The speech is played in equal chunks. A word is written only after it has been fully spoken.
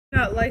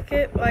Not like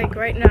it, like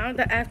right now,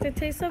 the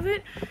aftertaste of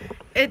it,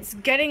 it's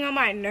getting on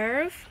my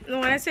nerve.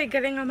 And when I say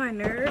getting on my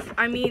nerve,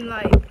 I mean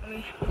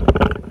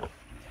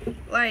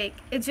like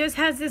it just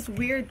has this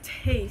weird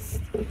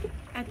taste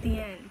at the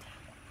end.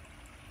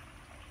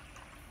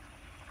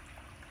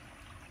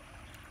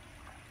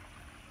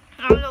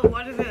 I don't know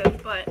what it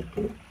is, but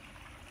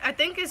I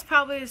think it's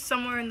probably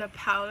somewhere in the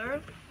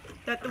powder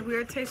that the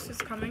weird taste is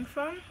coming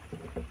from.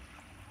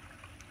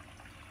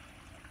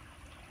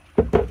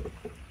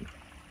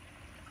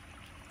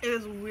 It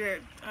is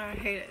weird. I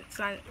hate it.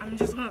 So I'm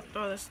just gonna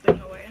throw this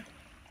thing away.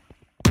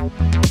 Welcome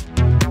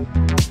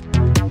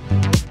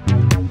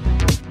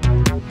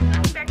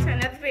back to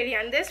another video,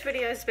 and this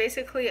video is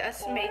basically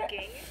us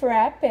making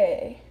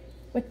frappe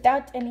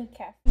without any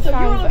caffeine. So you're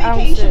on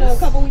vacation a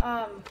couple weeks.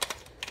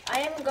 I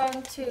am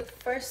going to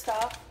first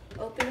off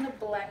open the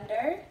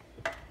blender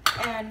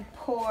and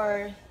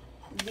pour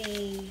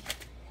the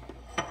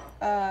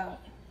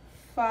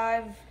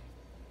 5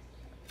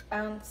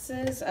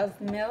 ounces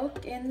of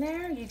milk in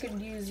there. You could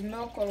use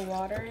milk or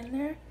water in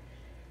there.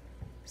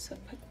 So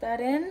put that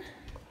in.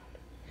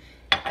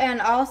 And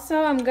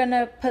also I'm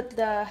gonna put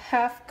the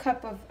 1/2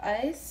 cup of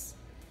ice.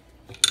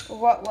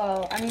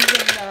 Well, I'm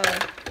using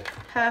the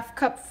 1/2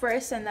 cup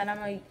first, and then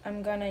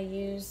I'm gonna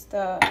use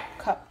the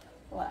cup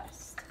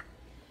last.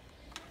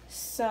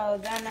 So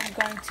then I'm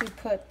going to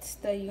put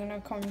the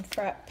UniCOrn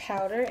frApPes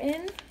powder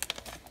in.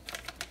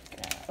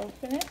 Gonna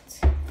open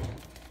it.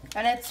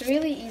 And it's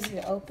really easy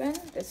to open.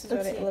 This is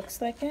what it looks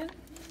like in.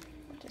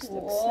 It just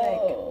looks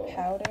like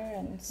powder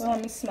and stuff. Well,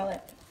 let me smell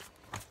it.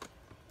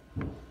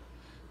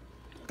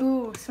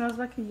 Ooh, it smells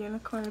like a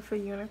unicorn if a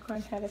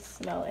unicorn had a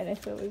smell and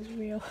if it was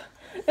real.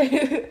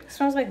 It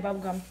smells like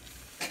bubblegum.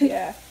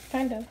 Yeah,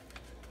 kind of.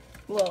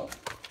 Whoa.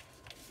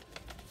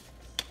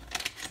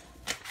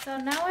 So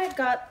now I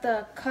got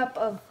the cup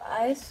of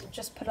ice.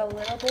 Just put a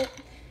little bit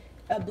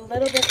over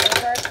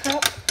a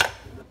cup.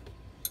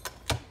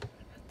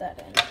 Put that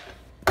in.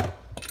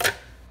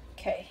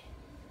 Okay.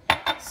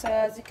 So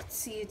as you can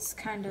see, it's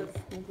kind of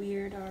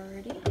weird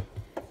already.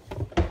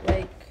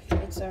 Like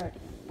it's already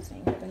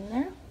oozing up in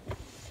there.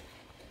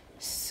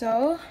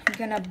 So I'm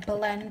gonna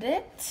blend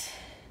it.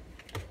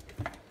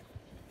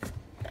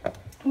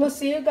 We'll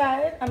see you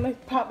guys. I'm gonna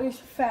probably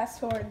fast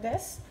forward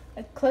this.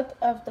 A clip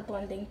of the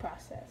blending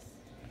process.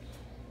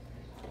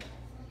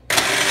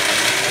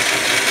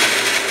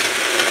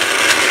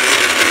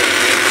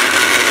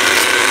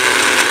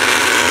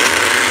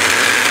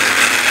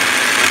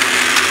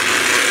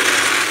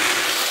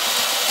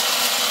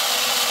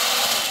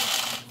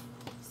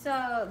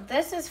 So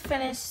this is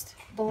finished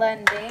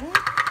blending.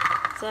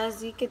 So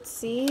as you can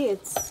see,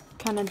 it's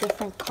kind of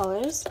different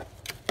colors.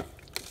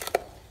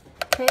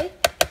 Okay,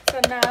 so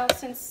now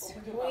since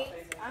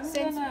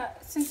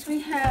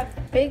we have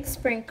big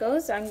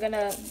sprinkles, I'm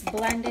gonna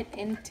blend it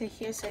into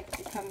here so it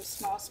becomes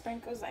small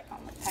sprinkles like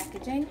on the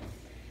packaging.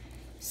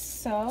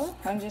 So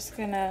I'm just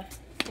gonna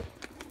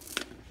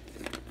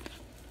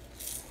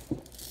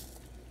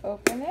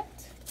open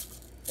it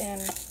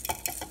and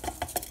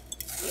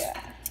yeah.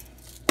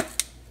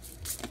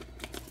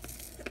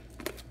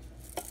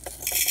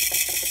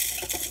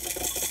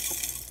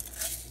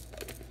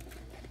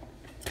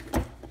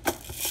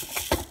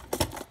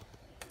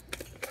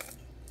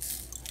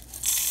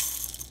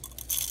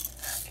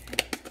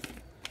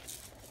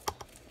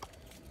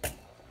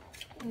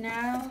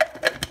 Now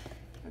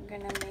we're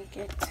gonna make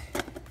it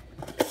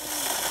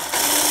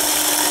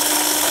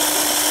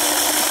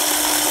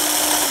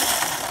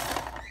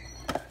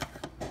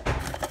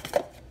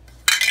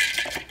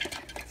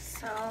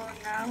so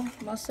now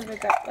most of it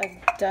got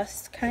like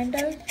dust kind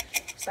of,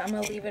 so I'm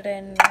gonna leave it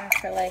in there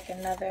for like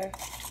another,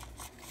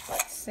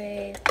 let's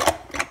say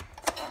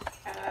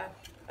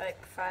like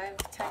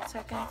 5-10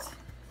 seconds.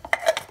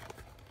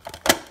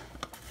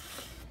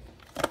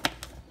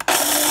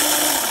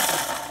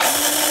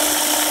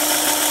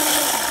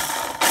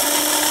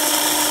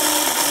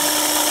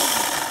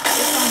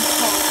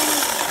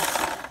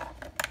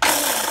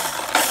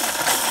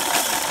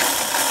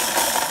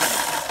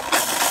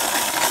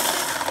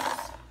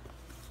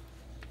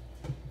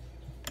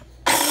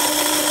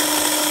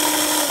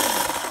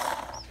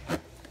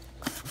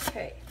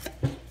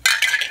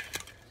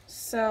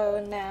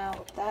 So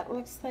now that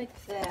looks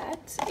like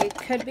that. It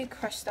could be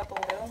crushed up a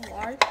little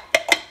more,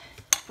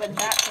 but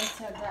that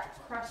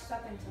got crushed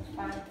up into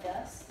fine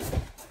dust.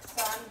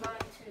 So I'm going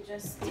to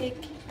just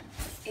take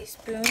a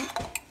spoon,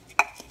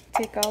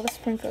 take all the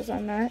sprinkles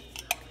on that,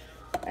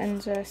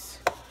 and just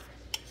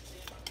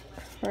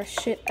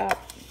crush it up.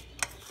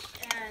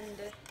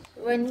 And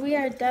when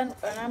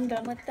I'm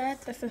done with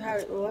that, this is how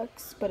it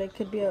looks, but it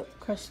could be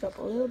crushed up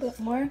a little bit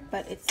more,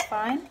 but it's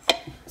fine.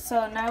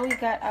 So now we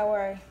got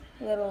our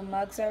little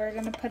mugs that we're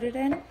gonna put it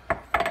in.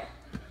 I'm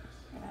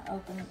gonna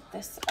open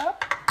this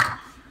up.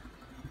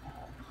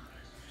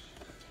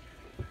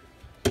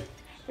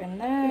 Open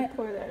that.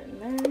 Pour that in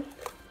there.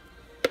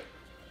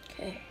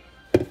 Okay.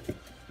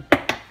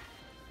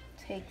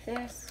 Take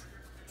this.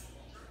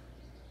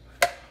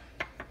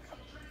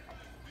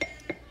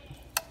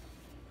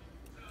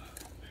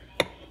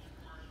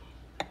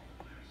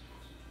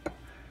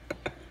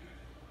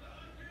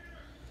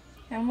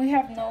 And we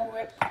have no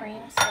whipped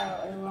cream,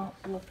 so it won't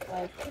look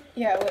like it.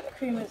 Yeah, whipped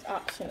cream is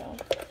optional.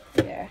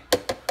 Yeah.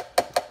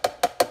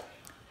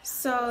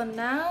 So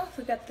now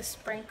we got the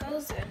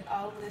sprinkles and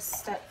all this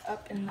stuff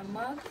up in the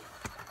mug.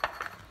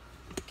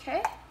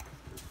 Okay.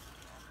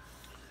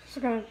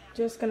 So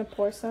just gonna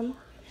pour some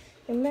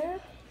in there.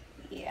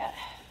 Yeah,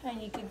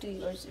 and you can do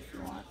yours if you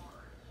want.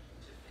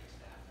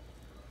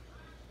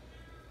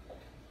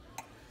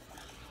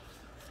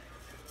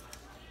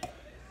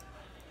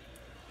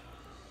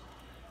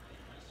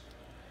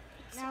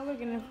 Now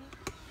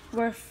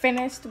we're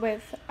finished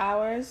with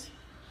ours.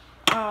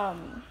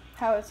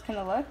 How it's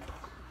gonna look.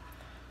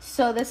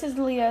 So this is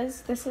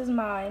Leah's, this is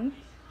mine.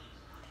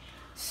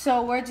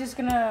 So we're just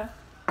gonna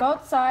go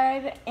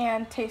outside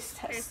and taste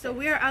test. Okay, so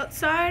we are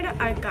outside.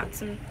 I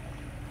got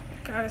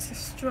us a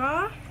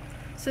straw.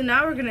 So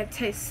now we're gonna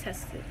taste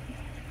test it.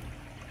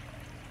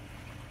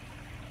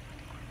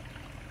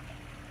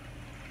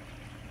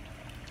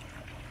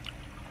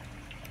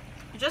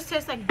 It just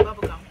tastes like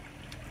bubblegum.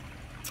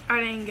 I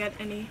didn't get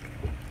any.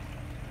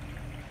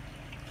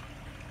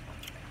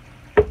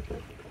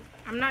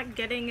 I'm not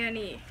getting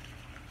any.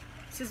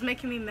 This is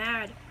making me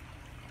mad.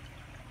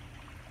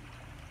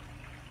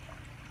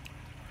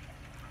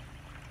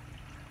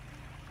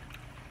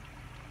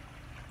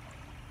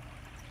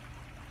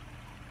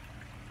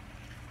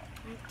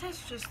 It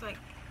tastes just like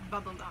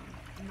bubblegum.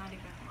 I'm not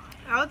even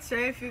lying. I would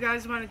say if you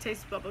guys want to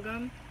taste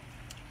bubblegum,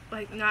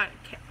 like not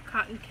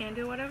cotton candy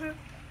or whatever,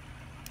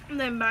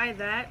 then buy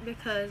that,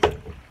 because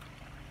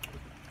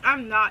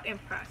I'm not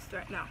impressed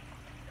right now.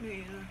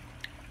 Me either.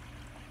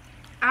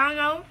 I don't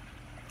know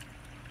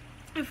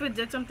if we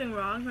did something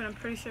wrong, but I'm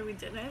pretty sure we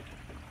didn't.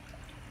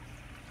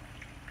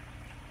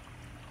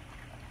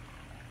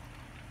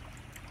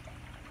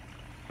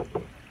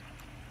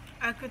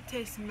 I could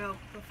taste milk.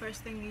 The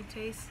first thing you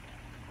taste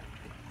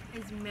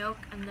is milk,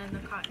 and then the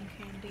cotton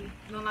candy.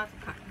 No, not the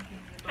cotton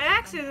candy. I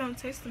actually don't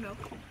taste the milk.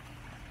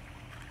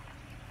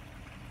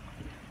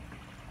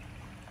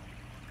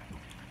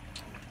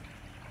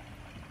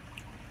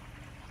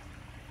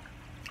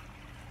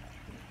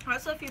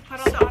 Also, if you put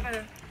a lot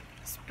of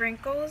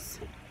sprinkles,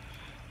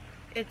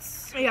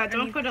 it's... Yeah,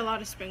 don't put a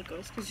lot of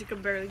sprinkles, because you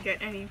can barely get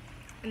any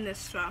in this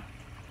straw.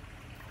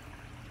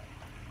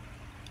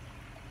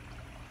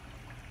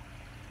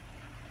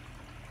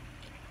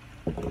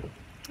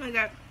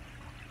 Okay.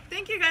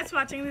 Thank you guys for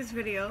watching this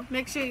video.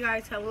 Make sure you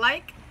guys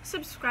like,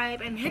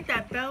 subscribe, and hit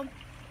that bell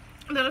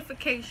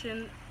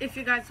notification if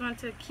you guys want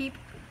to keep,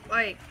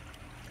 like...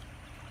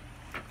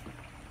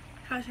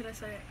 How should I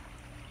say it?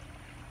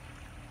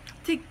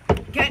 To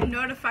get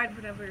notified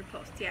whenever we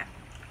post, yeah.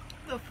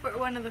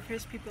 One of the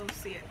first people to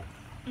see it.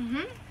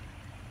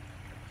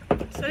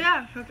 So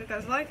yeah, hope you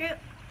guys like it.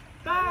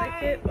 Bye.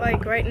 Like it,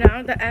 like right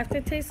now, the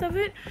aftertaste of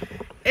it,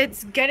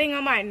 it's getting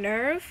on my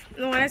nerve.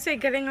 And when I say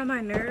getting on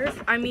my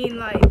nerve, I mean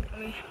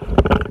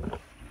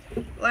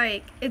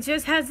like it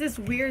just has this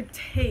weird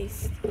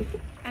taste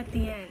at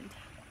the end.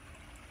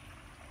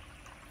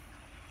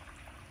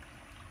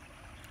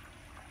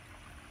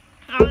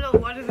 I don't know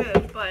what it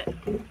is, but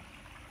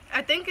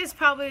I think it's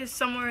probably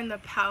somewhere in the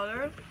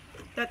powder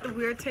that the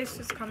weird taste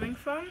is coming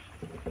from.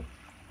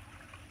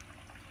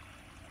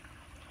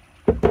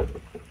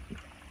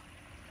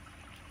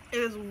 It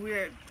is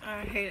weird.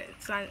 I hate it.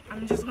 So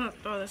I'm just gonna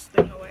throw this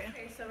thing away.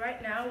 Okay, so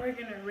right now we're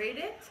gonna rate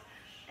it,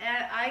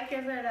 and I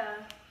give it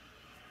a,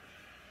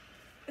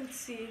 let's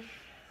see,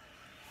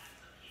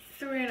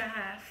 3.5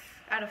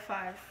 out of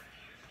 5.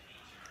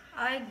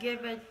 I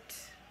give it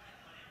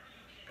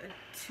a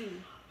 2.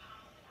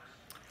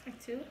 A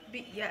 2?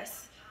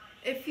 Yes.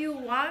 If you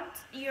want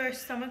your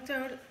stomach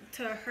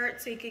to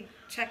hurt so you can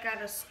check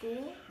out of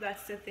school,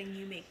 that's the thing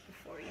you make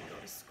before you go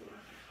to school.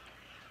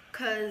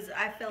 Cause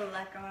I feel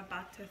like I'm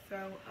about to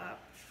throw up.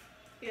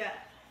 Yeah.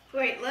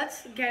 Wait,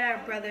 let's get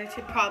our brother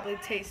to probably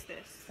taste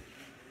this.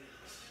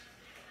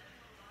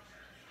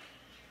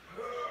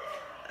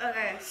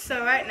 Okay,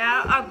 so right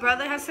now our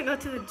brother has to go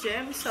to the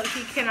gym, so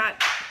he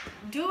cannot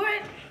do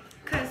it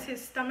because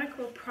his stomach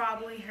will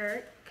probably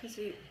hurt because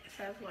he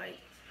has like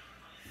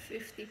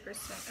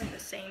 50% of the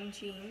same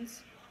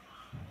genes.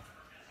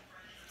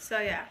 So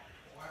yeah.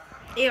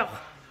 Ew.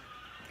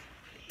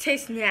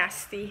 Tastes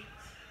nasty.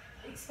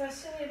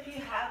 Especially if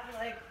you have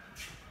like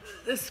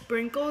the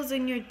sprinkles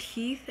in your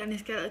teeth and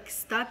it's get like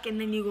stuck, and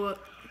then you go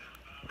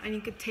and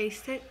you could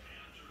taste it.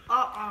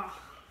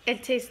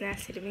 It tastes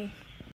nasty to me.